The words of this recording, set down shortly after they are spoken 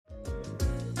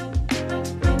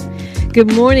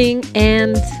Good morning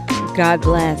and God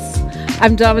bless.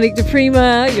 I'm Dominique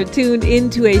DePrima. You're tuned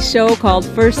into a show called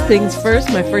First Things First,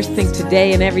 my first thing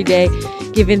today and every day,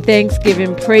 giving thanks,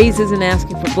 giving praises, and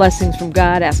asking for blessings from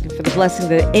God, asking for the blessing of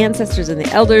the ancestors and the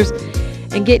elders,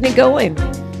 and getting it going.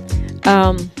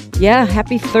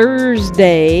 Happy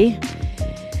Thursday.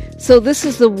 So this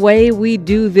is the way we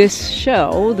do this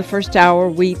show. The first hour,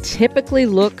 we typically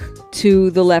look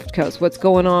to the left coast, what's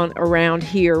going on around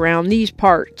here, around these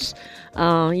parts,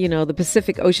 the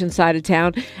Pacific Ocean side of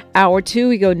town. Hour 2,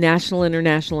 we go national,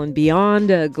 international, and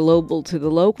beyond, global to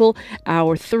the local.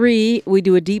 Hour 3, we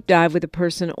do a deep dive with a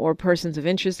person or persons of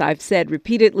interest. I've said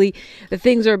repeatedly that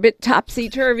things are a bit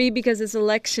topsy-turvy because it's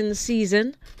election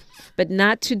season, but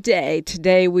not today.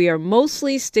 Today, we are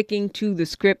mostly sticking to the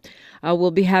script.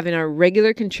 We'll be having our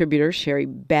regular contributor, Sherry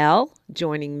Bell,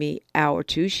 joining me hour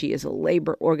 2. She is a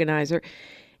labor organizer,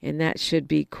 and that should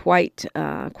be quite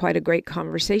a great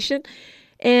conversation.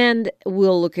 And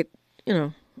we'll look at,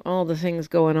 all the things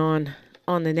going on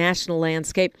the national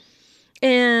landscape.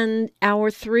 And hour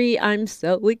 3, I'm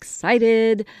so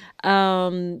excited.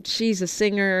 She's a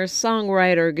singer,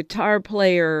 songwriter, guitar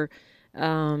player,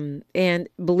 and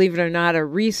believe it or not, a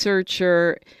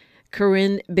researcher.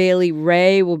 Corinne Bailey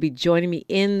Ray will be joining me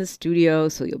in the studio,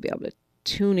 so you'll be able to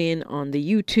tune in on the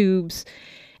YouTubes.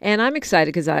 And I'm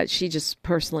excited because she's just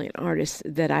personally an artist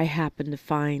that I happen to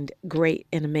find great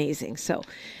and amazing. So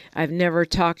I've never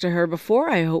talked to her before.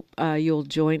 I hope you'll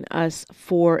join us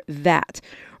for that.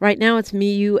 Right now it's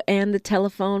me, you, and the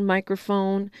telephone,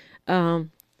 microphone,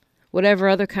 whatever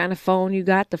other kind of phone you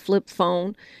got, the flip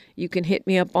phone. You can hit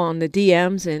me up on the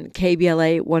DMs in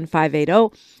KBLA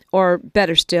 1580, or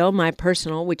better still, my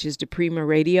personal, which is DePrima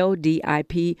Radio,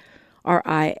 DIPRIMA,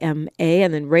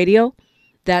 and then radio.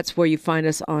 That's where you find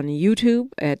us on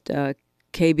YouTube at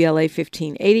KBLA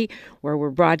 1580, where we're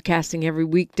broadcasting every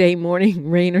weekday morning,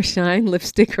 rain or shine,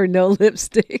 lipstick or no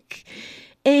lipstick.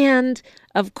 And,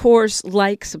 of course,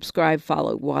 like, subscribe,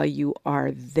 follow while you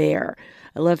are there.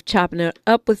 I love chopping it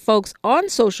up with folks on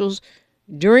socials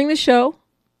during the show,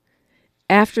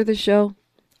 after the show,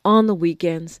 on the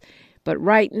weekends. But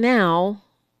right now,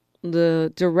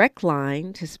 the direct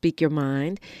line to speak your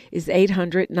mind is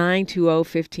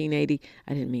 800-920-1580.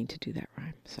 I didn't mean to do that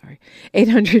rhyme. Sorry.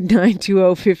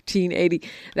 800-920-1580.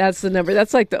 That's the number.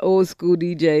 That's like the old school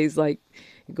DJs, like,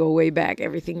 go way back.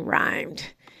 Everything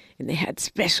rhymed. And they had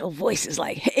special voices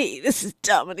like, hey, this is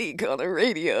Dominique on the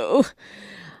radio.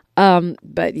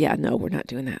 But yeah, no, we're not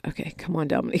doing that. Okay, come on,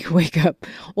 Dominique, wake up.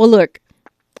 Well, look,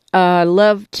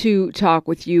 love to talk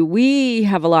with you. We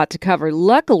have a lot to cover.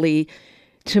 Luckily,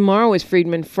 tomorrow is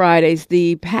Freedman Fridays.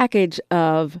 The package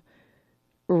of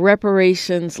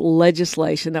reparations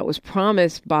legislation that was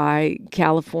promised by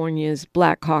California's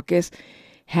Black Caucus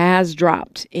has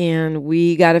dropped, and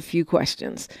we got a few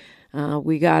questions.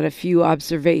 We got a few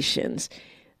observations.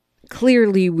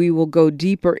 Clearly, we will go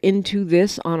deeper into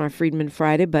this on our Freedman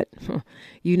Friday, but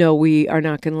we are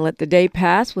not going to let the day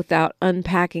pass without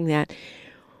unpacking that.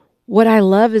 What I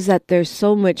love is that there's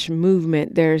so much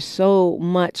movement. There's so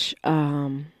much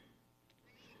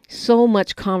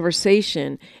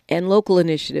conversation and local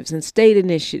initiatives and state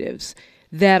initiatives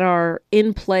that are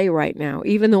in play right now,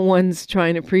 even the ones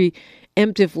trying to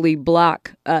preemptively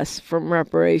block us from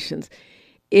reparations.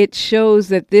 It shows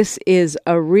that this is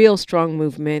a real strong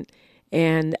movement,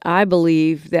 and I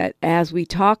believe that as we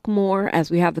talk more,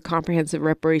 as we have the comprehensive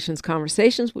reparations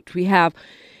conversations, which we have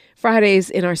Fridays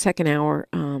in our second hour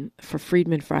for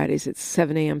Freedman Fridays, it's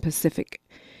 7 a.m. Pacific,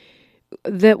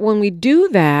 that when we do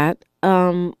that,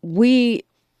 we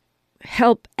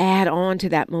help add on to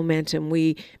that momentum.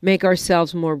 We make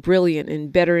ourselves more brilliant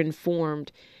and better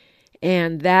informed,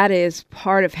 and that is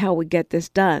part of how we get this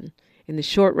done. In the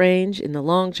short range, in the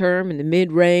long term, in the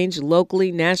mid-range,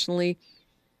 locally, nationally,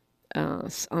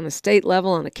 on a state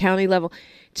level, on a county level.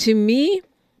 To me,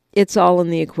 it's all in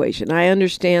the equation. I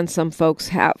understand some folks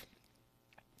have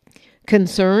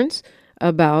concerns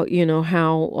about,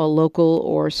 how a local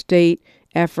or state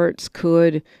efforts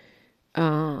could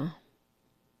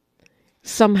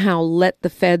somehow let the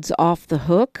feds off the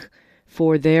hook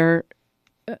for their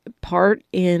part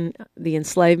in the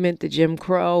enslavement, the Jim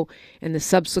Crow, and the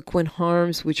subsequent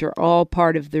harms, which are all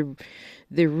part of the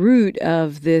root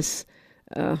of this,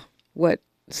 what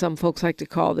some folks like to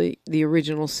call the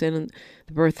original sin and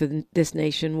the birth of this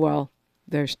nation. Well,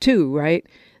 there's two, right?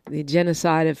 The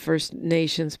genocide of First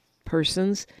Nations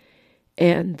persons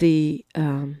and the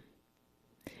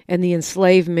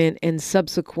enslavement and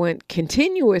subsequent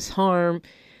continuous harm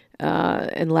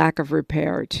and lack of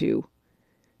repair to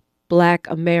Black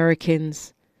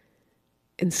Americans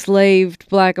enslaved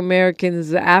Black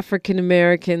Americans, African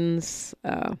Americans.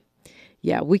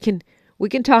 Yeah, we can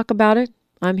talk about it.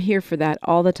 I'm here for that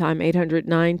all the time.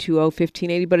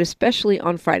 800-920-1580, but especially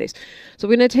on Fridays. So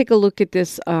we're going to take a look at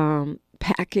this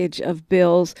package of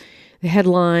bills. The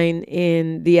headline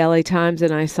in the LA Times,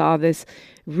 and I saw this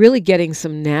really getting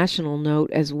some national note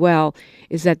as well,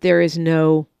 is that there is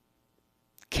no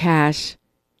cash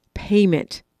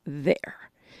payment there.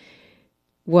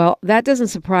 Well, that doesn't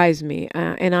surprise me,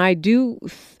 and I'm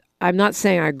not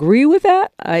saying I agree with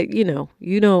that.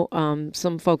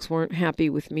 Some folks weren't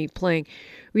happy with me playing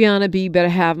Rihanna B. Better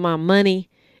Have My Money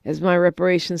as my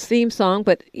reparations theme song,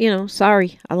 but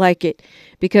sorry, I like it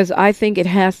because I think it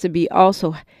has to be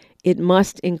also. It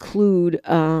must include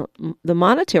the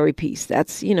monetary piece.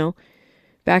 That's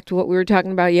back to what we were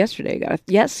talking about yesterday.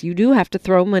 Yes, you do have to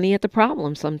throw money at the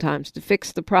problem sometimes to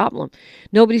fix the problem.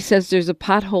 Nobody says there's a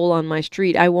pothole on my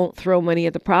street, I won't throw money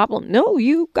at the problem. No,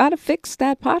 you got to fix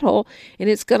that pothole, and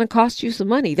it's going to cost you some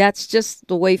money. That's just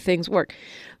the way things work.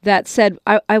 That said,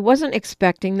 I wasn't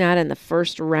expecting that in the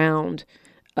first round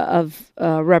of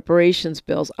reparations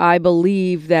bills. I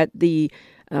believe that the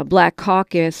Black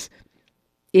Caucus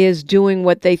is doing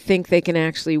what they think they can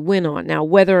actually win on. Now,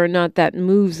 whether or not that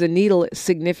moves the needle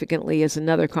significantly is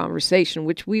another conversation,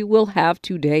 which we will have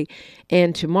today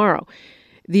and tomorrow.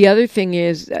 The other thing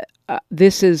is,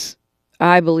 this is,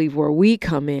 I believe, where we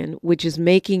come in, which is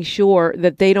making sure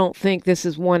that they don't think this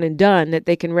is one and done, that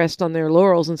they can rest on their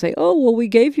laurels and say, oh, well, we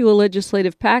gave you a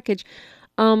legislative package.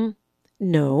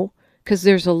 No, because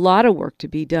there's a lot of work to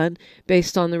be done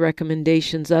based on the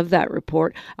recommendations of that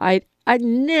report. I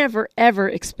never, ever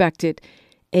expected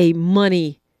a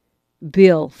money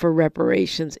bill for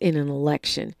reparations in an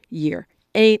election year.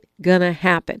 Ain't gonna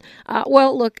happen.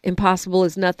 Well, look, impossible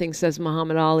is nothing, says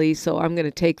Muhammad Ali, so I'm going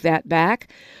to take that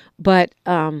back. But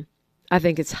I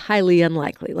think it's highly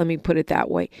unlikely, let me put it that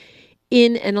way,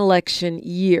 in an election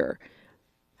year.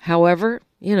 However,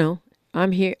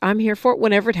 I'm here for it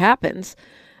whenever it happens.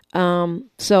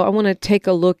 So I want to take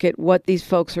a look at what these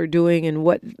folks are doing and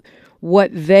what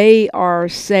they are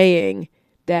saying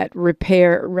that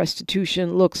repair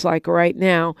restitution looks like right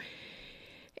now.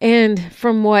 And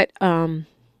from what, my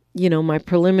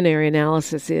preliminary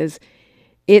analysis is,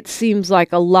 it seems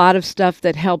like a lot of stuff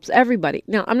that helps everybody.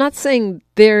 Now, I'm not saying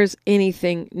there's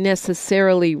anything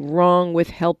necessarily wrong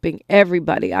with helping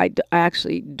everybody. I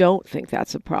actually don't think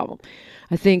that's a problem.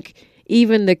 I think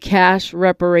even the cash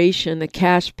reparation, the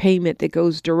cash payment that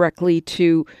goes directly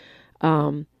to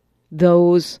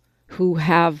those who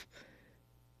have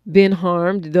been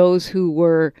harmed, those who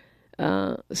were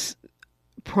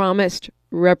promised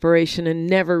reparation and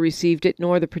never received it,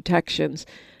 nor the protections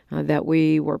that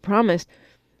we were promised.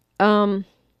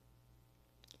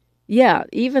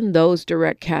 Even those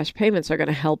direct cash payments are going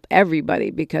to help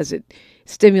everybody because it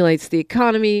stimulates the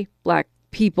economy. Black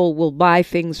people will buy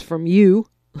things from you,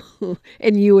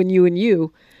 and you and you and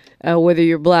you, whether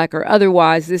you're black or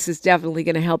otherwise. This is definitely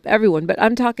going to help everyone. But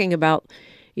I'm talking about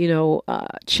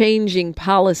changing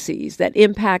policies that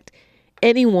impact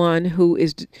anyone who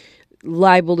is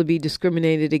liable to be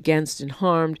discriminated against and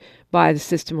harmed by the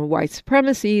system of white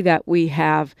supremacy that we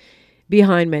have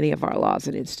behind many of our laws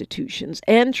and institutions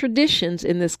and traditions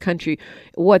in this country,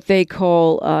 what they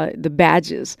call the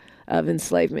badges of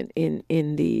enslavement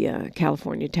in the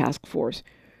California Task Force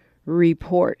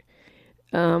report.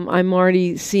 I'm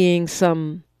already seeing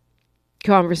some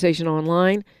conversation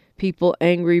online, people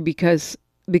angry because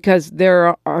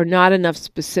there are not enough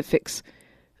specifics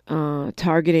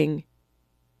targeting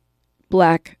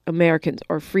Black Americans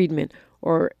or freedmen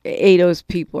or ADOS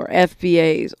people or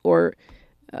FBAs or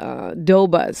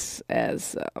DOBAs,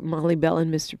 as Molly Bell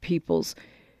and Mr. Peoples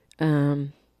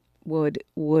would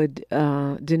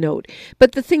denote.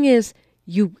 But the thing is,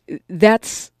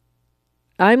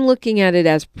 I'm looking at it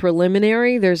as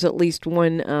preliminary. There's at least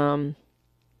one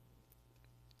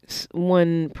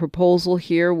proposal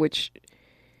here which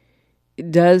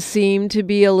does seem to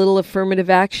be a little affirmative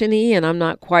action-y, and I'm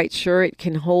not quite sure it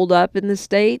can hold up in the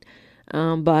state.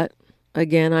 But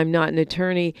again, I'm not an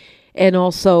attorney. And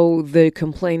also the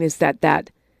complaint is that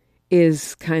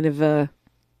is kind of a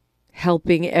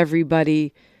helping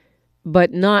everybody,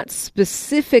 but not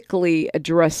specifically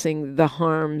addressing the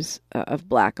harms of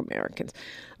Black Americans.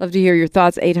 Love to hear your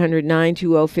thoughts.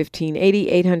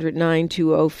 800-920-1580,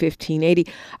 800-920-1580.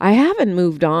 I haven't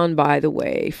moved on, by the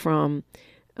way, from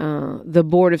the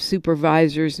Board of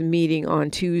Supervisors meeting on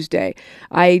Tuesday.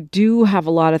 I do have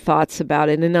a lot of thoughts about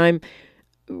it, and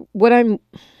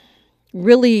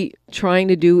really trying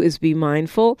to do is be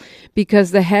mindful,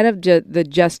 because the head of the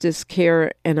Justice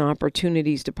Care and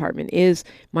Opportunities Department is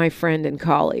my friend and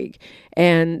colleague.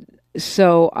 And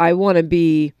so I want to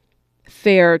be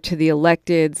fair to the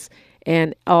electeds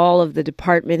and all of the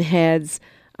department heads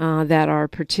that are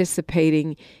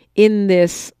participating in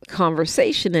this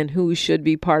conversation and who should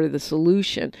be part of the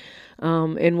solution.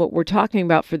 And what we're talking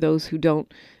about, for those who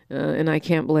don't, and I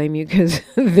can't blame you because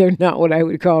they're not what I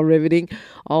would call riveting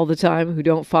all the time, who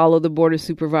don't follow the Board of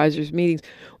Supervisors meetings.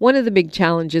 One of the big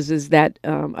challenges is that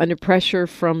under pressure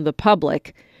from the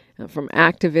public, from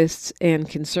activists and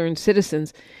concerned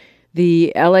citizens,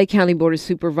 the LA County Board of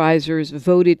Supervisors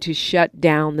voted to shut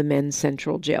down the Men's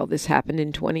Central Jail. This happened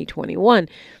in 2021.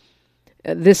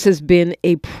 This has been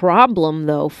a problem,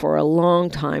 though, for a long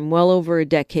time, well over a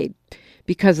decade,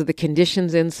 because of the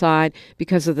conditions inside,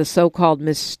 because of the so-called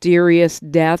mysterious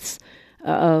deaths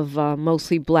of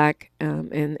mostly Black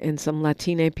and some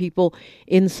Latina people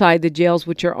inside the jails,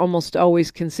 which are almost always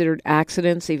considered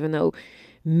accidents, even though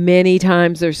many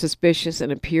times they're suspicious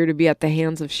and appear to be at the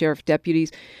hands of sheriff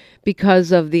deputies,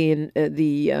 because of the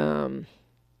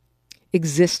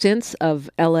existence of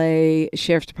LA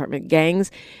Sheriff's Department gangs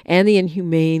and the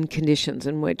inhumane conditions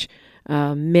in which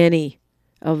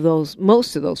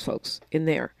most of those folks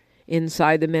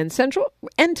inside the Men's Central,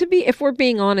 and if we're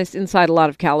being honest, inside a lot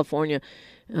of California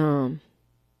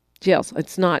jails.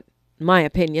 It's not my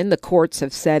opinion. The courts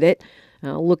have said it.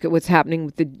 Look at what's happening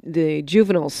with the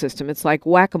juvenile system. It's like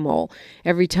whack-a-mole.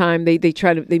 Every time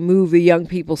they move the young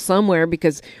people somewhere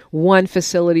because one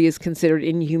facility is considered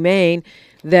inhumane,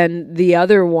 then the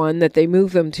other one that they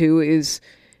move them to is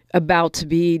about to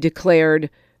be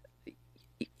declared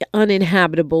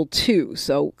uninhabitable too.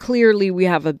 So clearly we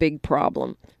have a big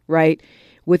problem, right?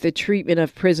 With the treatment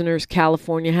of prisoners.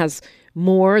 California has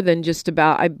more than just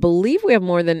about, I believe we have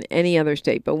more than any other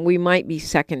state, but we might be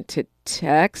second to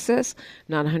Texas.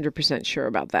 Not 100% sure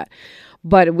about that.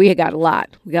 But we got a lot.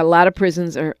 We got a lot of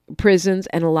prisons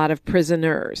and a lot of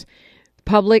prisoners.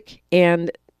 Public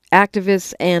and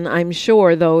activists, and I'm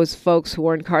sure those folks who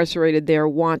are incarcerated there,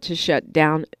 want to shut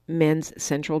down Men's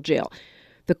Central Jail.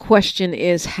 The question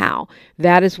is how.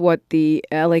 That is what the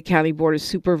LA County Board of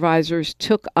Supervisors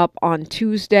took up on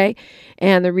Tuesday.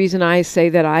 And the reason I say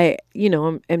that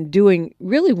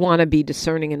really want to be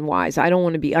discerning and wise. I don't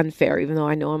want to be unfair, even though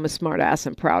I know I'm a smart ass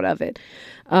and proud of it.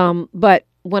 But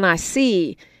when I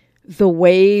see the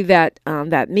way that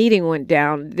that meeting went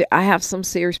down, I have some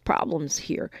serious problems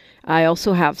here. I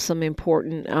also have some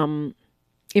important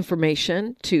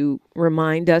information to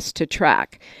remind us to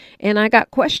track. And I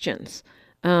got questions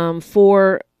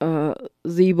for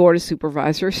the Board of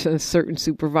Supervisors, certain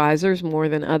supervisors more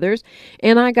than others.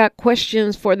 And I got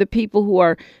questions for the people who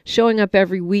are showing up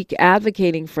every week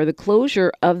advocating for the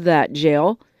closure of that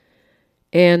jail.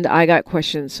 And I got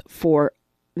questions for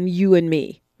you and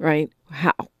me, right?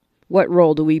 How? What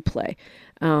role do we play?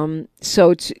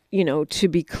 So, to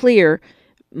be clear,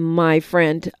 my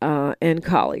friend and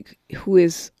colleague, who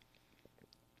is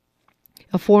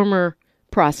a former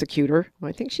prosecutor, well,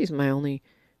 I think she's my only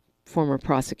former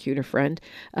prosecutor friend,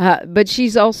 but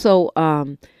she's also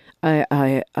a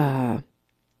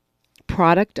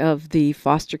product of the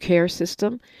foster care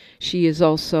system. She is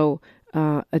also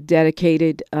a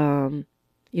dedicated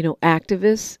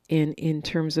activist in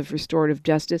terms of restorative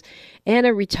justice, and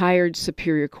a retired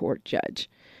Superior Court judge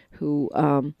who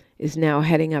is now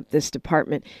heading up this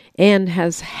department and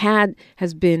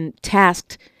has been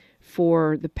tasked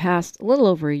for the past a little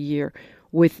over a year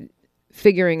with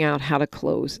figuring out how to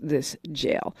close this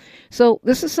jail. So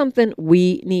this is something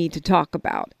we need to talk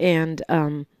about. And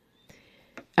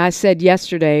I said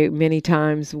yesterday many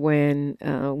times, when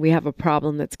we have a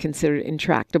problem that's considered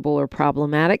intractable or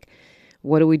problematic,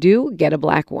 what do? Get a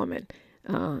Black woman.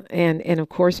 And of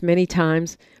course, many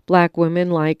times Black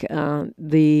women, like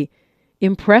the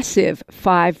impressive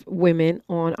 5 women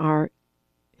on our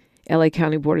LA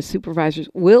County Board of Supervisors,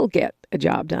 will get a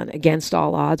job done against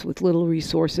all odds with little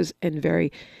resources and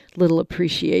very little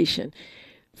appreciation.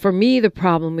 For me, the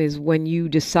problem is when you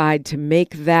decide to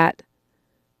make that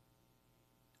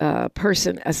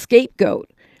person a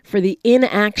scapegoat for the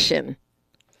inaction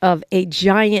of a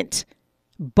giant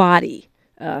body,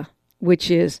 which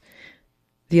is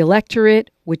the electorate,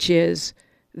 which is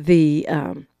the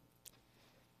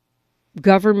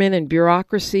government and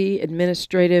bureaucracy,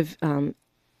 administrative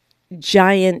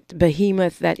giant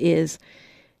behemoth that is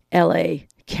LA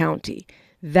County.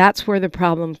 That's where the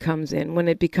problem comes in, when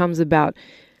it becomes about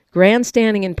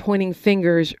grandstanding and pointing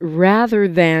fingers rather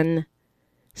than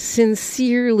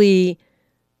sincerely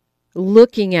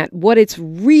looking at what it's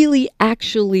really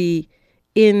actually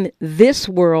in this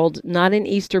world, not in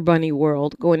Easter Bunny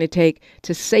world, going to take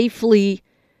to safely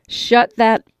shut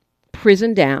that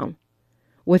prison down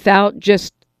without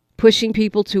just pushing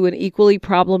people to an equally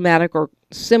problematic or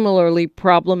similarly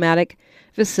problematic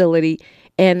facility,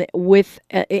 and with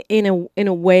in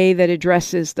a way that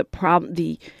addresses the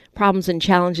problems and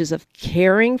challenges of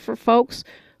caring for folks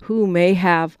who may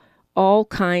have all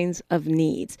kinds of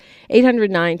needs.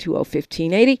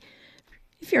 800-920-1580.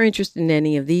 If you're interested in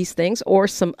any of these things or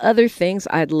some other things,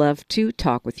 I'd love to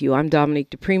talk with you. I'm Dominique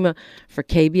DePrima for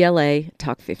KBLA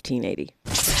Talk 1580.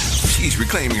 She's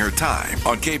reclaiming her time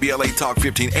on KBLA Talk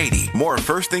 1580. More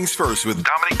First Things First with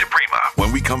Dominique DePrima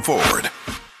when we come forward.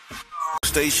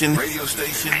 Radio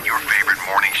station, and your favorite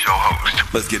morning show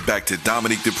host. Let's get back to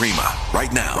Dominique DePrima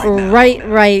right now.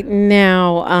 Right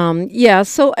now. Yeah,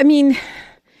 so, I mean,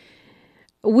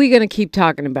 we're going to keep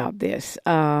talking about this.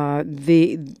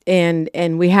 And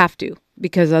we have to,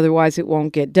 because otherwise it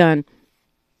won't get done.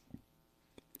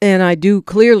 And I do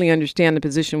clearly understand the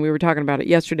position. We were talking about it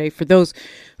yesterday. For those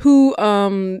who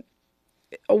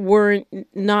were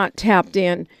not tapped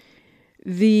in,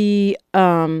 the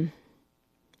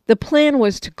plan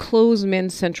was to close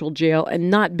Men's Central Jail and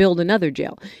not build another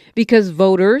jail because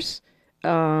voters,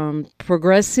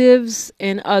 progressives,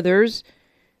 and others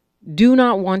do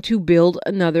not want to build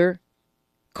another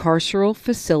carceral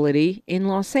facility in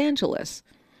Los Angeles.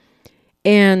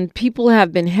 And people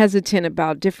have been hesitant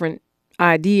about different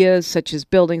ideas, such as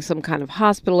building some kind of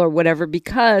hospital or whatever,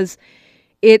 because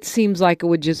it seems like it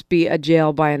would just be a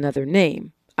jail by another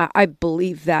name. I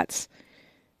believe that's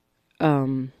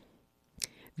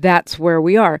where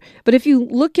we are. But if you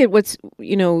look at what's,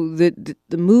 the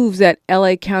moves that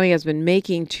LA County has been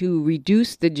making to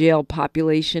reduce the jail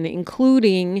population,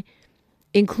 including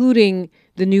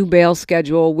the new bail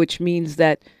schedule, which means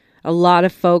that a lot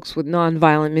of folks with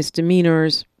nonviolent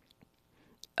misdemeanors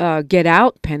get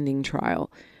out pending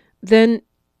trial, then,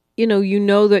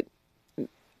 that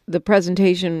the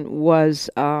presentation was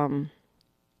on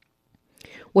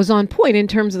point in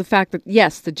terms of the fact that,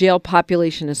 yes, the jail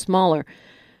population is smaller.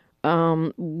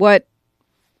 What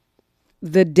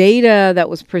the data that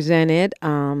was presented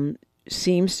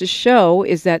seems to show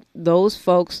is that those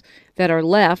folks that are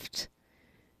left,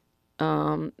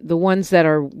 the ones that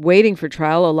are waiting for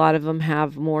trial, a lot of them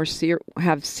have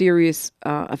have serious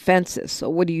offenses. So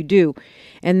what do you do?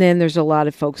 And then there's a lot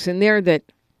of folks in there that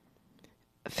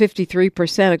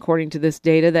 53%, according to this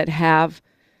data,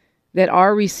 that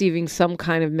are receiving some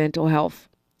kind of mental health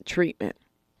treatment.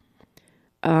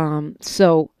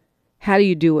 So how do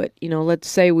you do it? Let's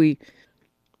say we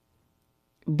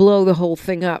blow the whole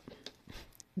thing up.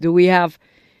 Do we have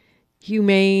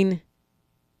humane,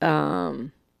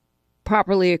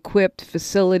 properly equipped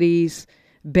facilities,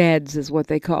 beds is what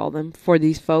they call them, for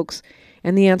these folks?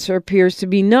 And the answer appears to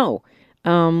be no.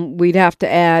 We'd have to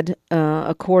add,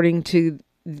 according to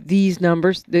these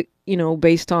numbers, that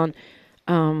based on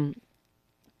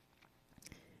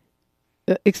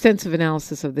extensive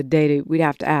analysis of the data, we'd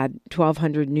have to add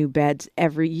 1,200 new beds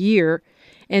every year.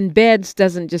 And beds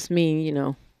doesn't just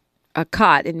mean, a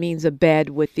cot. It means a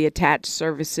bed with the attached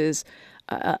services,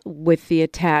 with the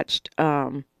attached,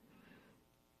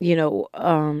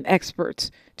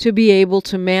 experts to be able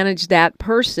to manage that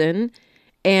person.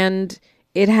 And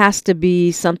it has to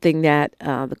be something that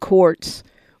the courts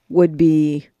would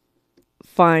be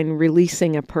fine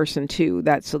releasing a person to.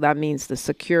 So that means the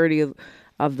security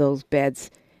of those beds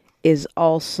is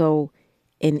also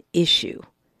an issue.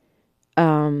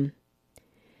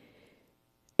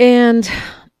 And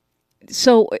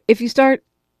so if you start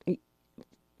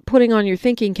putting on your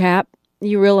thinking cap,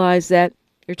 you realize that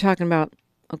you're talking about,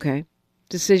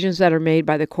 decisions that are made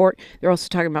by the court. They're also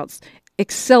talking about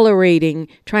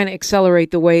trying to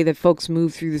accelerate the way that folks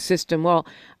move through the system. Well,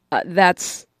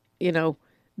 that's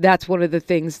one of the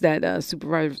things that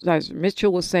Supervisor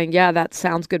Mitchell was saying. Yeah, that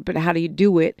sounds good, but how do you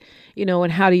do it?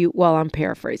 And how do you, well, I'm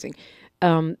paraphrasing.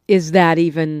 Is that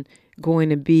even going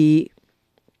to be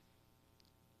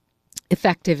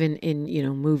effective in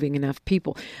moving enough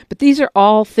people? But these are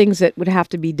all things that would have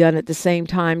to be done at the same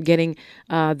time, getting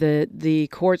the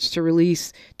courts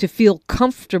to feel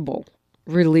comfortable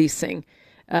releasing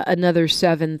another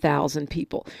 7,000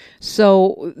 people.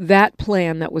 So that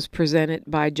plan that was presented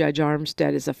by Judge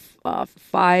Armstead is a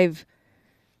 5-6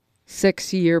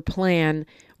 year plan,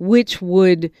 which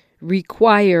would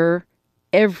require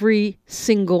every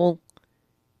single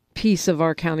piece of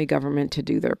our county government to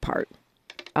do their part.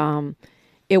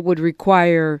 It would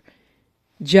require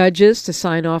judges to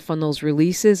sign off on those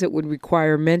releases. It would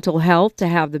require mental health to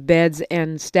have the beds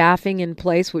and staffing in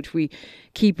place, which we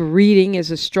keep reading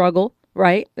is a struggle,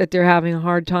 right? That they're having a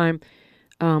hard time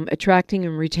attracting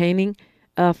and retaining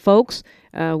folks.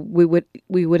 We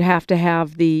would have to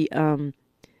have the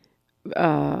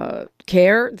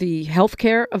the health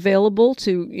care available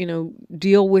to,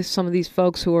 deal with some of these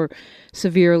folks who are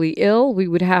severely ill. We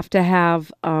would have to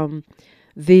have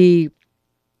the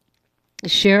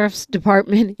sheriff's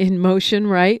department in motion,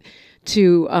 right,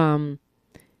 to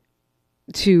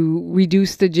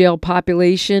reduce the jail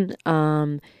population.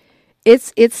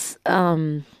 It's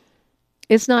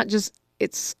not just,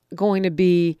 it's going to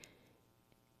be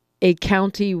a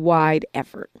county-wide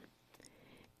effort.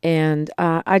 And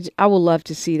I would love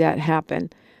to see that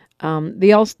happen.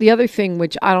 The other thing,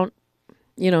 which I don't,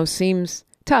 seems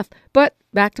tough, but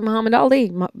back to Muhammad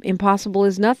Ali, impossible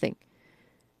is nothing.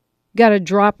 Got to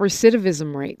drop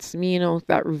recidivism rates.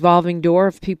 That revolving door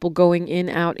of people going in,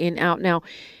 out, in, out. Now,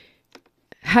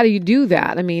 how do you do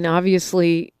that?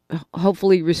 Obviously,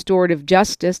 hopefully restorative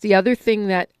justice. The other thing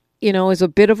that, is a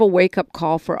bit of a wake-up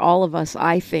call for all of us,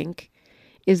 I think,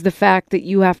 is the fact that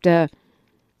you have to,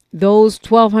 those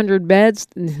 1,200 beds,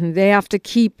 they have to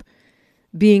keep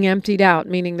being emptied out,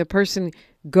 meaning the person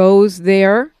goes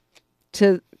there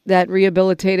to that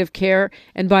rehabilitative care,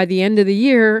 and by the end of the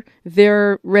year,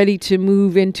 they're ready to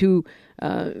move into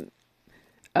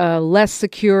less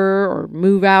secure, or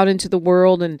move out into the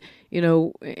world and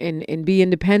be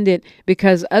independent,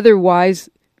 because otherwise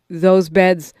those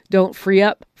beds don't free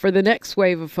up for the next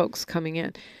wave of folks coming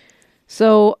in.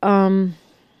 So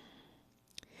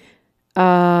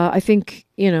I think,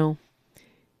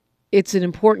 it's an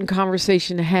important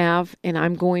conversation to have, and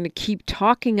I'm going to keep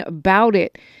talking about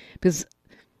it, because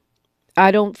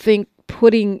I don't think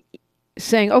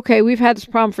saying, okay, we've had this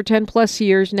problem for 10 plus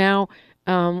years now,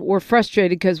 we're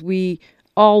frustrated because we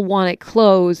all want it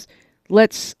closed.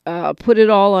 Let's put it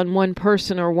all on one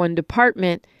person or one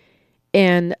department,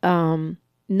 and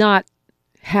not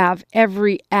have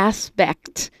every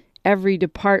aspect, every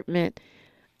department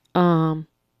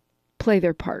play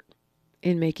their part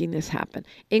in making this happen,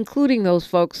 including those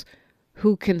folks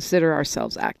who consider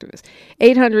ourselves activists.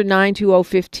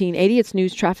 800-920-1580. It's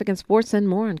news, traffic, and sports, and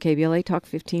more on KBLA Talk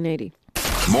 1580.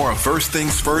 More of First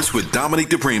Things First with Dominique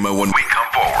DePrima when we come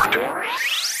forward.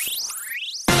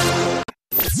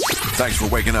 Thanks for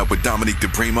waking up with Dominique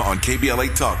DePrima on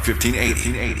KBLA Talk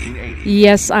 1580.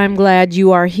 Yes, I'm glad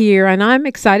you are here, and I'm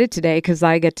excited today because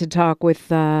I get to talk with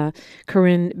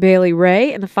Corinne Bailey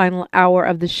Ray in the final hour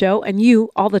of the show, and you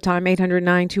all the time,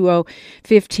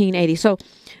 800-920-1580. So,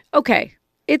 okay,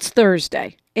 it's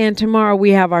Thursday, and tomorrow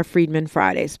we have our Freedman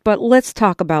Fridays, but let's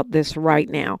talk about this right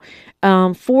now.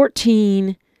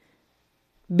 14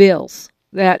 bills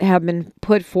that have been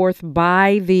put forth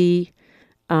by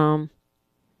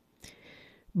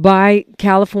by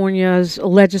California's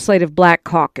Legislative Black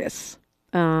Caucus.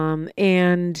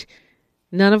 And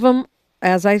none of them,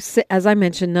 as I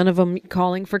mentioned, none of them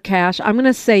calling for cash. I'm going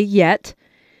to say yet,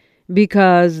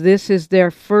 because this is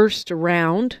their first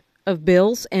round of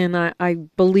bills, and I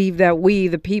believe that we,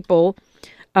 the people,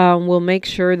 will make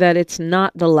sure that it's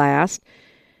not the last.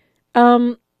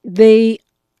 They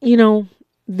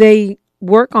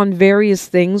work on various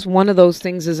things. One of those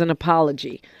things is an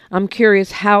apology. I'm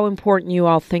curious how important you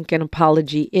all think an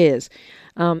apology is.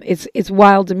 It's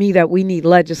wild to me that we need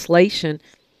legislation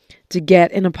to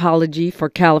get an apology for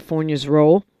California's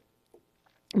role.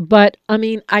 But,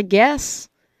 I guess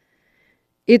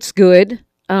it's good.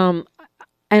 And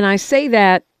I say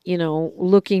that,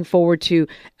 looking forward to,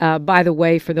 by the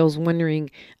way, for those wondering,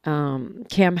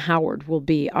 Cam Howard will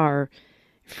be our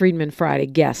Freedman Friday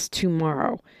guest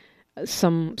tomorrow.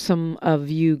 Some of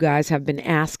you guys have been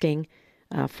asking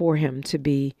for him to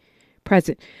be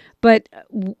present. But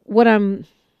what I'm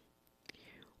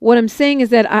saying is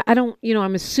that I don't,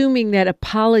 I'm assuming that a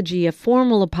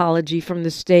formal apology from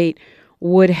the state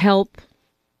would help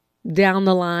down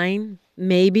the line,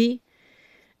 maybe,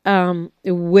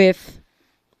 with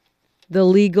the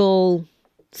legal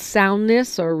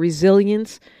soundness or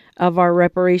resilience of our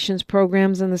reparations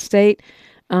programs in the state.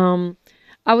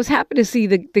 I was happy to see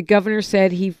the governor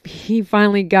said he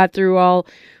finally got through all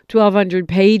 1,200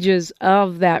 pages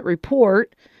of that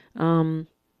report, and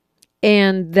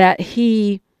that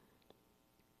he,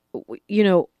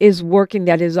 is working,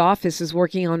 that his office is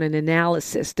working on an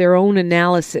analysis, their own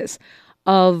analysis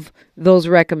of those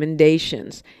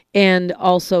recommendations, and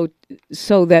also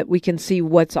so that we can see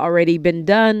what's already been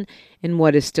done and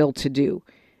what is still to do.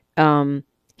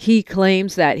 He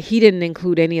claims that he didn't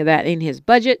include any of that in his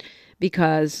budget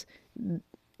because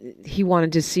he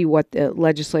wanted to see what the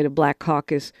Legislative Black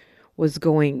Caucus was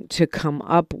going to come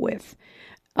up with.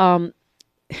 And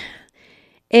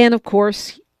of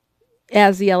course,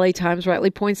 as the LA Times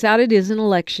rightly points out, it is an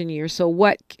election year. So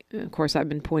of course, I've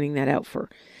been pointing that out for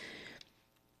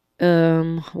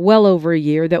well over a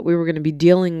year, that we were going to be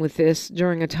dealing with this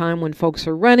during a time when folks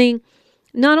are running.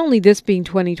 Not only this being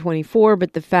 2024,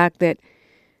 but the fact that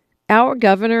our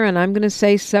governor, and I'm going to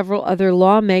say several other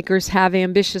lawmakers, have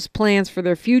ambitious plans for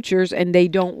their futures, and they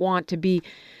don't want to be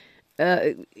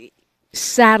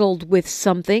saddled with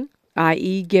something,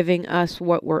 i.e. giving us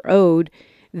what we're owed,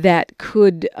 that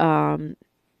could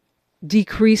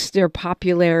decrease their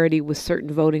popularity with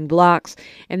certain voting blocks.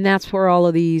 And that's where all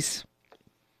of these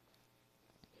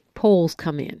polls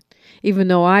come in. Even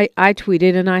though I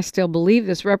tweeted, and I still believe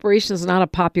this, reparations is not a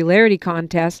popularity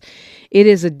contest. It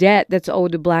is a debt that's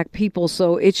owed to black people,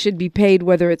 so it should be paid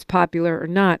whether it's popular or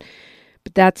not.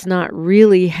 But that's not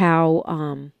really how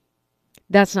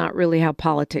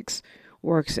politics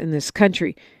works in this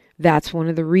country. That's one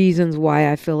of the reasons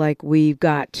why I feel like we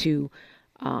have to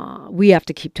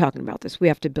keep talking about this. We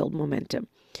have to build momentum.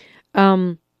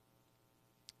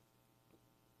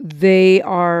 They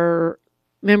are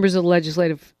members of the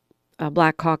legislative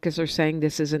Black Caucus are saying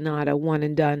this is not a one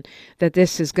and done, that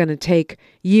this is going to take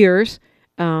years,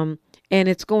 and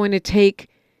it's going to take,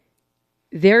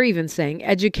 they're even saying,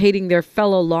 educating their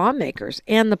fellow lawmakers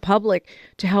and the public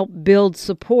to help build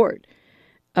support.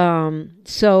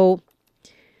 So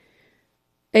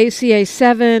ACA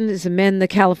 7 is amend the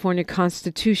California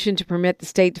Constitution to permit the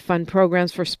state to fund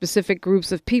programs for specific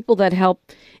groups of people that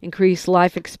help increase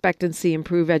life expectancy,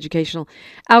 improve educational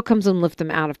outcomes, and lift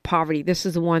them out of poverty. This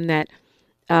is the one that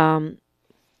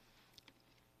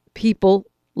people,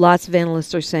 lots of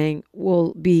analysts are saying,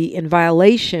 will be in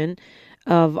violation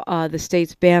of the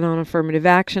state's ban on affirmative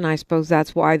action. I suppose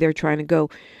that's why they're trying to go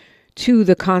to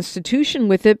the Constitution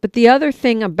with it. But the other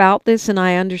thing about this, and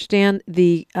I understand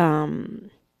the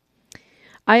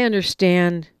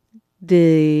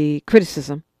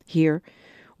criticism here,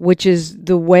 which is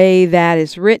the way that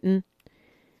is written,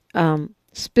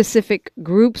 specific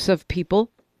groups of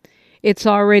people. It's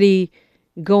already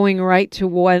going right to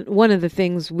one of the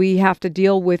things we have to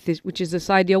deal with, which is this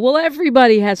idea, well,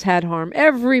 everybody has had harm.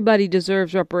 Everybody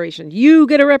deserves reparation. You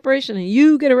get a reparation, and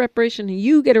you get a reparation, and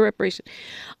you get a reparation.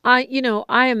 I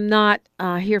am not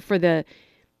here for the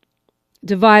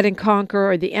divide and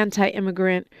conquer or the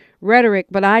anti-immigrant rhetoric,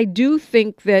 but I do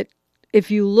think that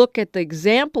if you look at the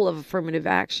example of affirmative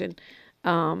action,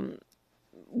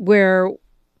 where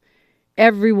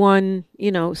everyone,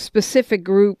 specific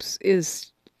groups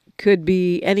could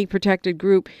be any protected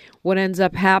group, what ends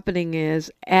up happening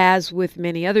is, as with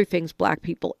many other things, black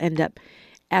people end up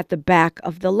at the back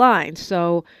of the line.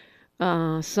 So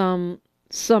some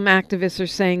activists are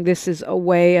saying this is a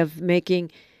way of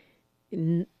making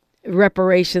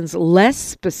reparations less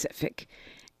specific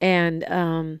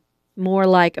and more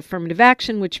like affirmative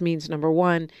action, which means, number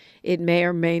one, it may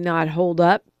or may not hold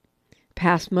up,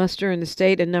 pass muster in the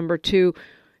state, and number two,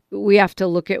 we have to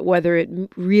look at whether it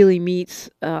really meets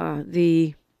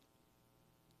the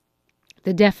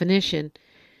definition,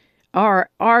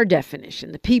 our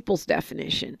definition, the people's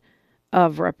definition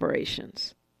of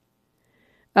reparations.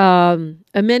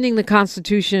 Amending the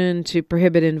Constitution to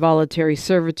prohibit involuntary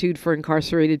servitude for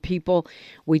incarcerated people.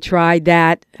 We tried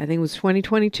that. I think it was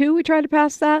 2022 we tried to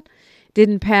pass that.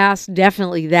 Didn't pass.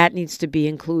 Definitely that needs to be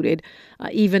included,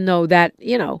 even though that,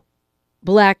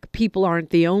 black people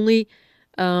aren't the only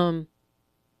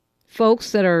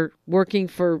folks that are working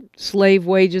for slave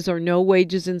wages or no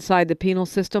wages inside the penal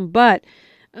system, but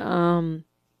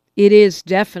it is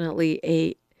definitely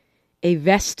a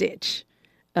vestige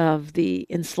of the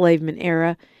enslavement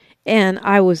era, and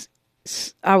I was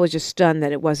just stunned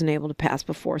that it wasn't able to pass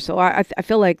before. So I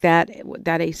feel like that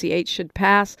ACH should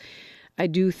pass. I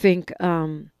do think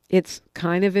it's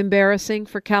kind of embarrassing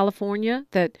for California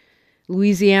that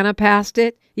Louisiana passed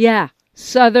it. Yeah,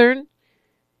 Southern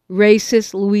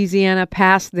racist Louisiana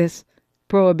passed this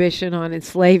prohibition on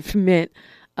enslavement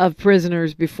of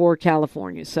prisoners before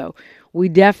California. So I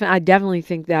definitely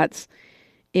think that's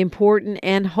important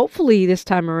and hopefully this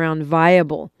time around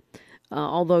viable.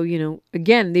 Although,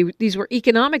 again, these were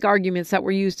economic arguments that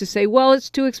were used to say, well, it's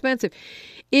too expensive.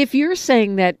 If you're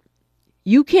saying that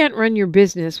you can't run your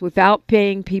business without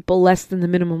paying people less than the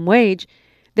minimum wage,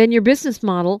 then your business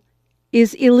model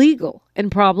is illegal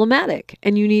and problematic.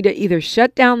 And you need to either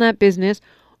shut down that business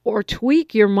or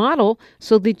tweak your model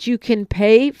so that you can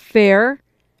pay fair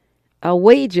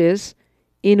wages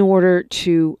in order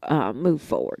to move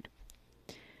forward.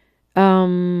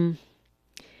 AB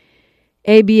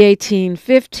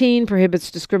 1815 prohibits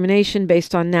discrimination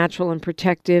based on natural and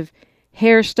protective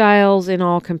hairstyles in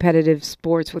all competitive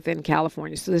sports within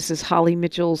California. So this is Holly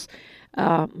Mitchell's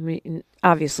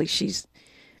Obviously, she's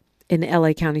an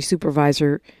LA County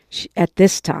supervisor at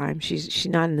this time. She's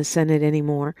not in the Senate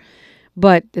anymore.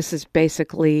 But this is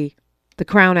basically the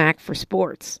Crown Act for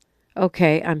sports.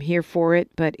 Okay, I'm here for it,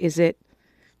 but is it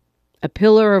a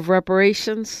pillar of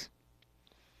reparations?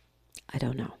 I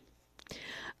don't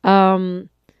know.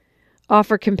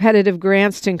 Offer competitive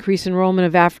grants to increase enrollment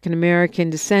of African American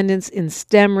descendants in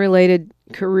STEM-related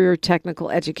career technical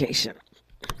education.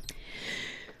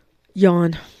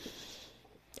 Yawn.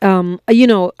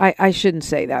 I shouldn't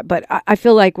say that, but I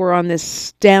feel like we're on this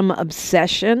STEM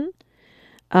obsession,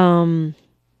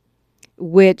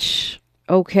 which,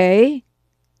 okay,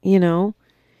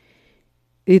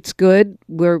 it's good.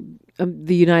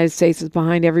 The United States is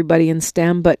behind everybody in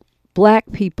STEM, but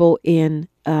Black people in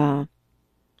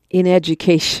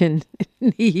education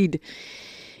need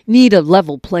a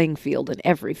level playing field in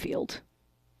every field,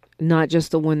 not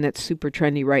just the one that's super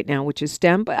trendy right now, which is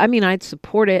STEM. But I mean, I'd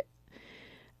support it.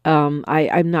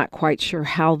 I'm not quite sure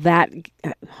how that.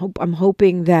 I'm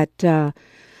hoping that that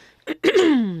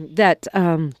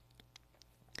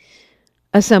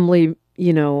assembly,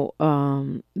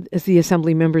 as the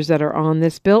assembly members that are on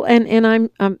this bill, and I'm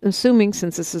assuming,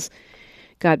 since this has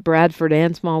got Bradford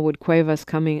and Smallwood Cuevas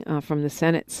coming from the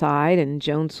Senate side, and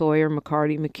Joan Sawyer,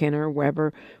 McCarty, McKinnon,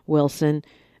 Weber, Wilson,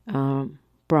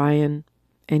 Bryan,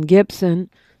 and Gibson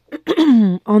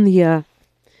on the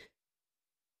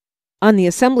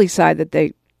assembly side, that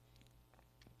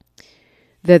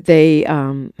they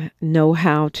know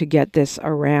how to get this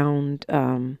around.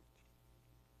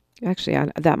 Actually,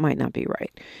 that might not be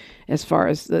right as far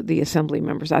as the assembly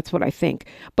members. That's what I think.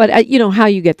 But, how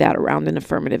you get that around an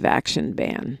affirmative action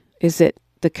ban. Is it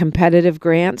the competitive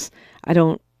grants?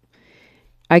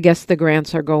 I guess the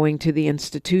grants are going to the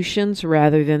institutions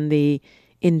rather than the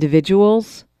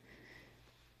individuals.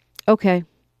 Okay.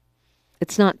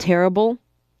 It's not terrible.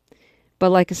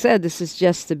 But like I said, this is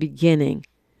just the beginning.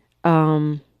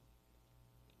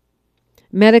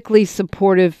 Medically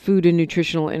supportive food and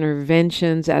nutritional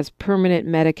interventions as permanent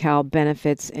Medi-Cal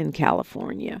benefits in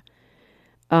California.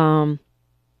 That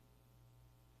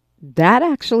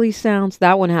actually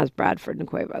that one has Bradford and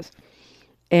Cuevas.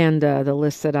 And the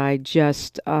list that I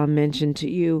just mentioned to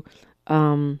you,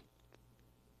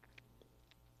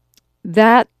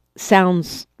 that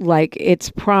sounds like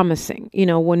it's promising.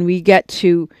 When we get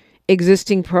to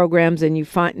existing programs and you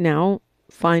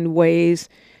find ways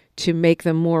to make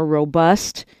them more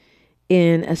robust,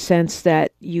 in a sense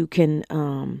that you can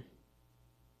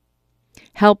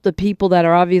help the people that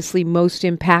are obviously most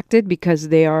impacted, because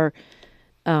they are,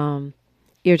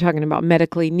 you're talking about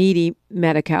medically needy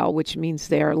Medi-Cal, which means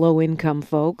they are low-income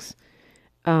folks.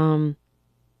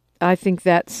 I think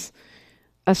that's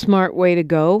a smart way to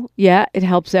go. Yeah, it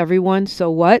helps everyone. So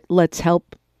what? Let's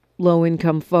help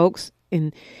low-income folks.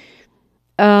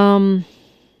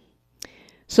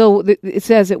 So it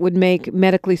says it would make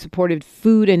medically supported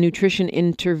food and nutrition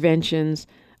interventions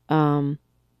a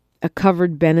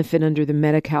covered benefit under the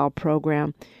Medi-Cal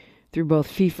program through both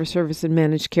fee-for-service and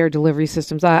managed care delivery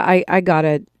systems.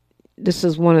 This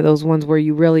is one of those ones where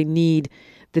you really need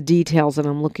the details, and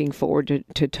I'm looking forward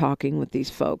to talking with these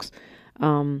folks.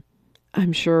 I'm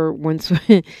sure once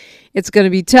it's going to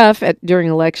be tough during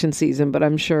election season, but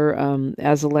I'm sure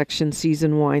as election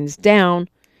season winds down,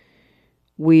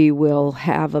 we will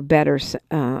have a better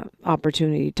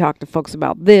opportunity to talk to folks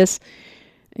about this.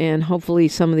 And hopefully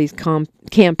some of these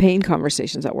campaign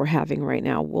conversations that we're having right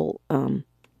now will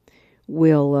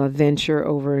venture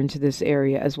over into this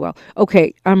area as well.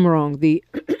 Okay, I'm wrong. The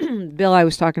bill I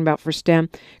was talking about for STEM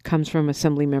comes from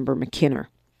Assemblymember McKinnon.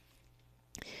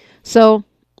 So,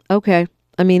 okay.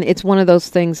 I mean, it's one of those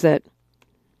things that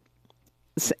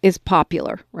is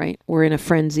popular, right? We're in a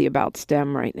frenzy about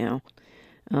STEM right now.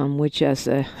 Which, as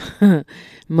a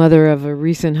mother of a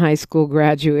recent high school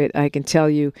graduate, I can tell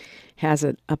you has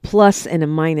a plus and a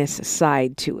minus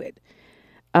side to it.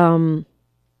 And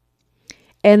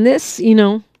this,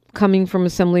 coming from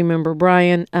Assemblymember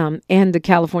Bryan and the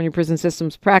California prison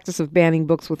system's practice of banning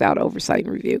books without oversight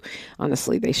and review.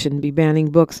 Honestly, they shouldn't be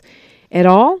banning books at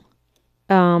all.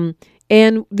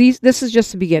 And this is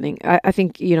just the beginning. I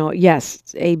think, yes,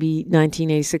 AB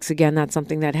 1986, again, that's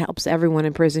something that helps everyone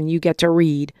in prison. You get to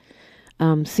read.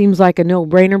 Seems like a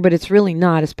no-brainer, but it's really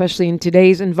not, especially in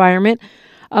today's environment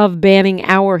of banning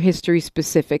our history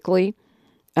specifically,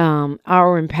 our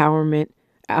empowerment,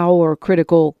 our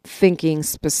critical thinking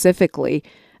specifically.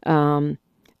 I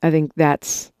think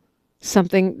that's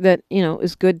something that,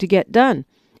 is good to get done.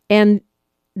 And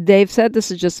they've said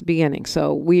this is just the beginning.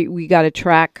 So we got to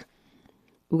track.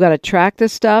 We've got to track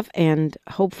this stuff, and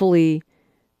hopefully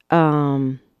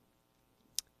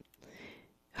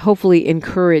hopefully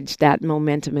encourage that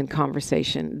momentum and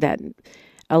conversation that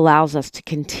allows us to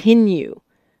continue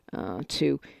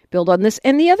to build on this.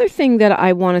 And the other thing that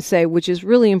I want to say, which is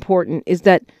really important, is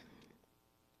that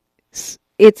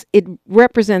it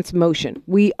represents motion.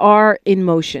 We are in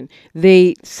motion.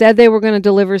 They said they were going to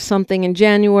deliver something in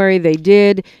January. They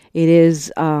did. It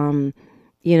is,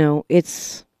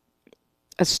 it's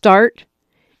a start,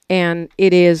 and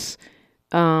it is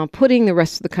putting the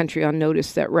rest of the country on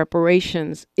notice that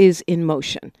reparations is in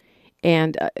motion.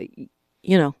 And,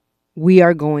 we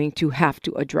are going to have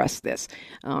to address this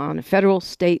on a federal,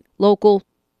 state, local,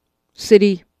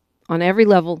 city, on every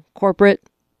level, corporate,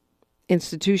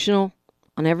 institutional,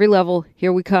 on every level.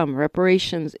 Here we come.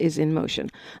 Reparations is in motion.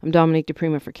 I'm Dominique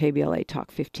DePrima for KBLA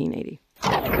Talk 1580.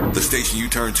 The station you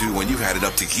turn to when you've had it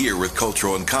up to here with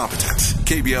cultural incompetence.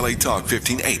 KBLA Talk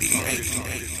 1580.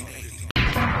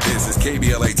 This is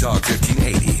KBLA Talk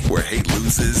 1580, where hate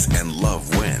loses and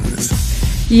love wins.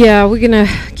 Yeah, we're going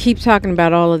to keep talking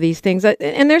about all of these things.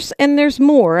 And there's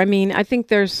more. I mean, I think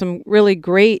there's some really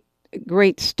great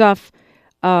stuff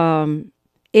in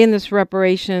this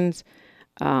reparations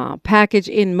package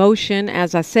in motion.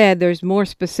 As I said, there's more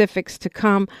specifics to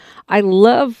come. I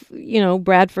love,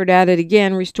 Bradford added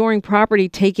again, restoring property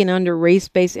taken under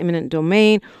race-based eminent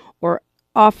domain or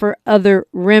offer other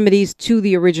remedies to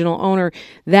the original owner.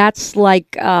 That's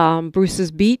like Bruce's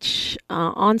Beach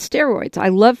on steroids. I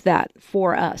love that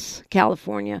for us,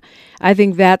 California. I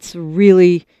think that's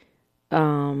really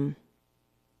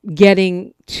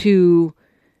getting to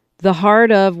the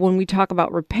heart of when we talk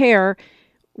about repair.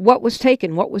 What was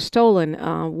taken? What was stolen?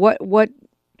 What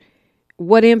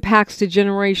impacts to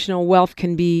generational wealth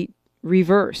can be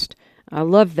reversed? I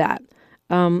love that.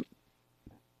 And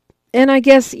I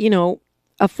guess,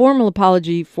 a formal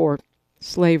apology for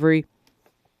slavery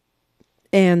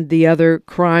and the other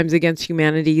crimes against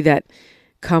humanity that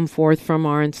come forth from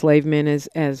our enslavement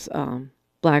as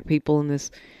Black people in this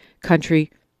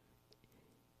country.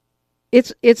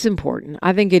 It's important.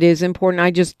 I think it is important.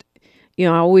 I just, I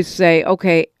always say,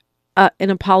 okay, an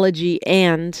apology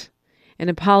and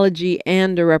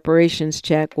a reparations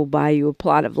check will buy you a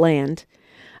plot of land.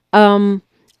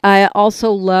 I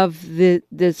also love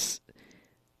this.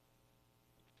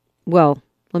 Well,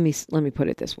 let me put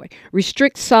it this way.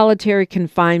 Restrict solitary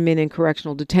confinement in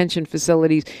correctional detention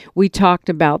facilities. We talked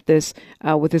about this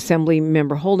with Assembly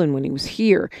Member Holden when he was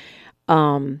here.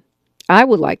 I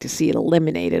would like to see it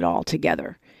eliminated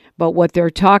altogether. But what they're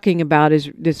talking about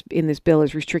is in this bill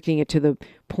is restricting it to the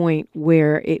point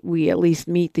where we at least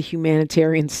meet the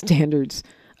humanitarian standards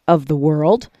of the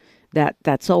world.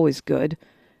 That's always good.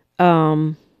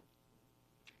 And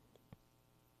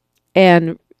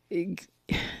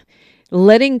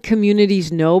letting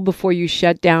communities know before you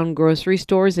shut down grocery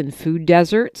stores and food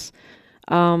deserts.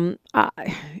 It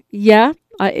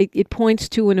points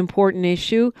to an important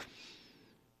issue.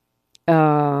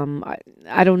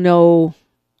 I don't know,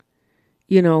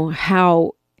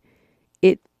 how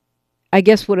I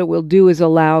guess what it will do is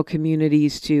allow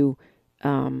communities to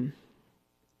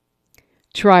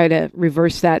try to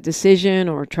reverse that decision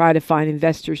or try to find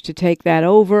investors to take that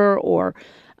over or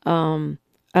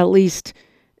at least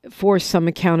force some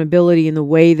accountability in the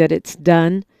way that it's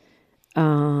done.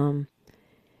 And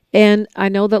I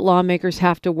know that lawmakers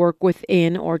have to work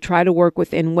within or try to work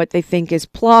within what they think is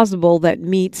plausible that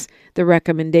meets the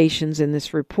recommendations in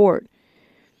this report.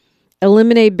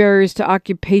 Eliminate barriers to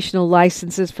occupational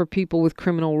licenses for people with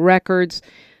criminal records.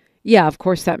 Yeah, of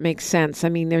course, that makes sense. I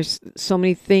mean, there's so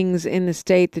many things in the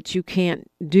state that you can't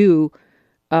do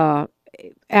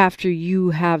after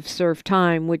you have served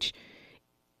time, which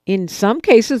in some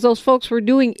cases, those folks were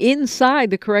doing inside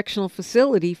the correctional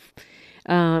facility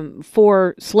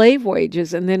for slave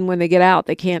wages. And then when they get out,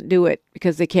 they can't do it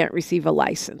because they can't receive a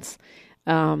license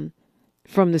from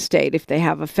the state if they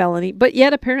have a felony. But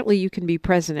yet, apparently, you can be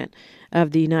president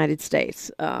of the United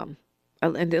States, and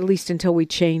at least until we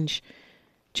change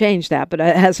that. But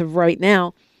as of right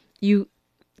now, you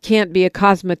can't be a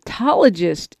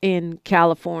cosmetologist in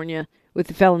California with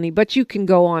a felony, but you can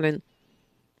go on and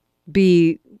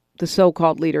be the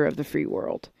so-called leader of the free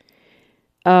world.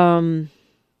 And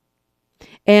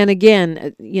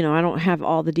again, I don't have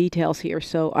all the details here,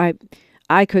 so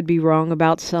I could be wrong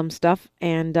about some stuff,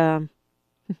 and I'm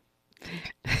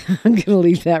going to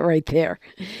leave that right there.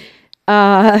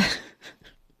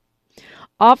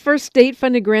 Offer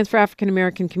state-funded grants for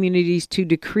African-American communities to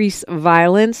decrease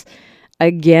violence.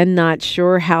 Again, not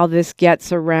sure how this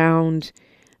gets around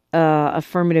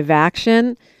affirmative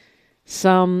action.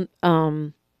 Some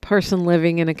person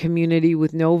living in a community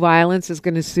with no violence is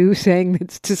going to sue saying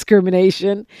it's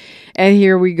discrimination. And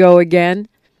here we go again.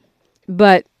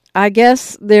 But I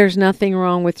guess there's nothing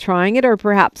wrong with trying it, or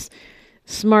perhaps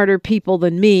smarter people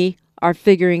than me are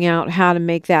figuring out how to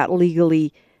make that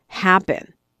legally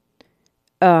happen.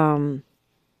 When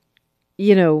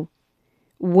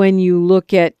you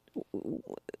look at,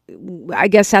 I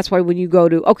guess that's why when you go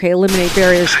to, eliminate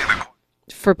barriers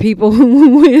for people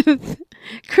with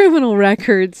criminal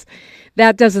records,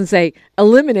 that doesn't say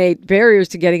eliminate barriers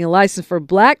to getting a license for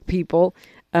black people.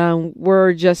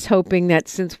 We're just hoping that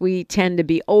since we tend to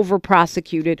be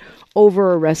over-prosecuted,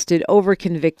 over-arrested,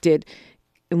 over-convicted,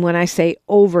 and when I say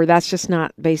over, that's just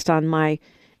not based on my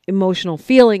emotional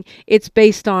feeling. It's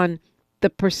based on the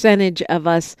percentage of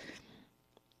us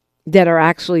that are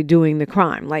actually doing the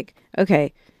crime. Like,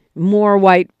 more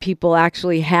white people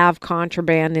actually have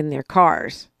contraband in their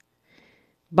cars.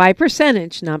 By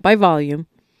percentage, not by volume,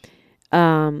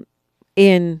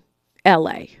 in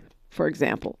LA, for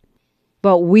example.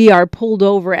 But we are pulled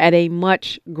over at a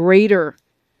much greater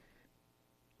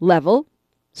level,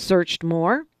 searched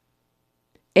more.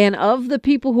 And of the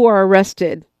people who are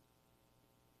arrested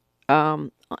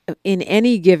in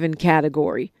any given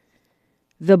category,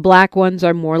 the black ones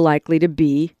are more likely to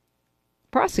be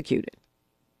prosecuted,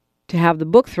 to have the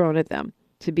book thrown at them,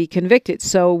 to be convicted.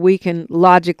 So we can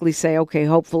logically say,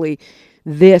 hopefully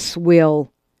this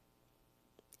will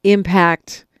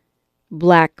impact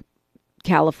black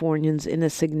Californians in a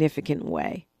significant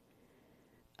way.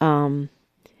 And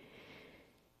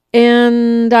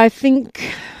I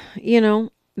think,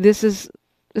 this is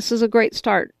a great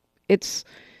start.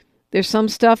 There's some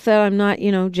stuff that I'm not,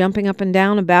 jumping up and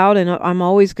down about, and I'm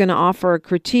always going to offer a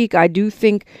critique. I do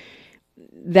think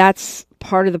that's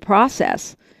part of the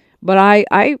process. But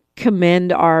I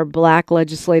commend our black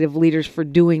legislative leaders for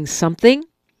doing something,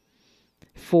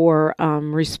 for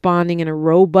responding in a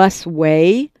robust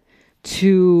way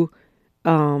to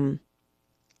the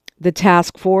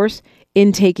task force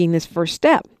in taking this first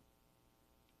step.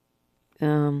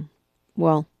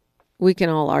 Well, we can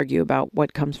all argue about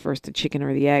what comes first, the chicken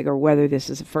or the egg, or whether this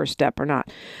is a first step or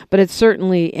not. But it's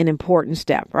certainly an important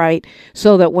step, right?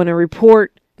 So that when a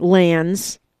report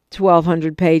lands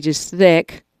 1,200 pages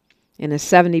thick in a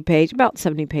about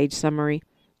 70-page summary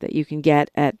that you can get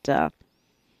at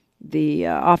the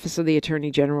Office of the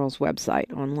Attorney General's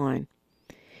website online,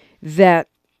 that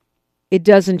it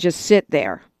doesn't just sit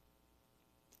there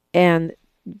and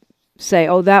say,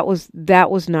 that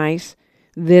was nice.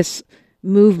 This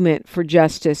movement for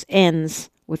justice ends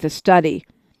with a study.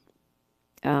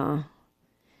 And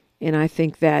I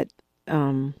think that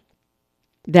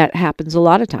that happens a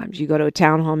lot of times. You go to a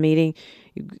town hall meeting,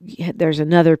 there's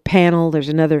another panel, there's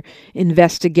another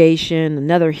investigation,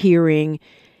 another hearing,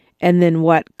 and then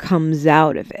what comes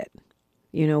out of it?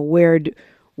 Where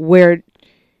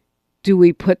do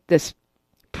we put this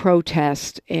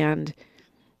protest and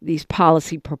these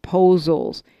policy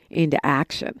proposals into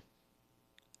action?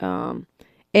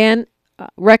 And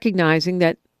recognizing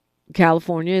that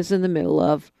California is in the middle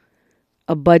of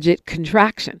a budget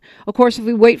contraction. Of course, if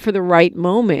we wait for the right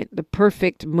moment, the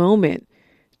perfect moment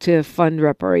to fund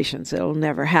reparations, it'll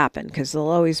never happen because there'll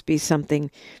always be something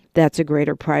that's a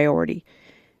greater priority.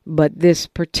 But this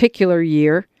particular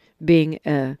year, being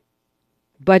a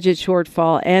budget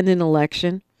shortfall and an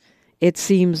election, it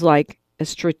seems like a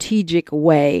strategic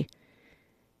way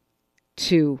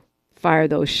to fire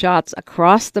those shots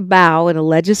across the bow in a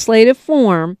legislative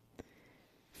form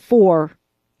for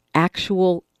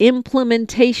actual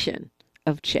implementation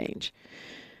of change.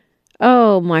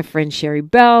 Oh, my friend Sherry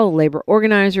Bell, labor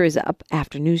organizer, is up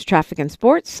after news, traffic, and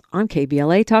sports on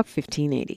KBLA Talk 1580.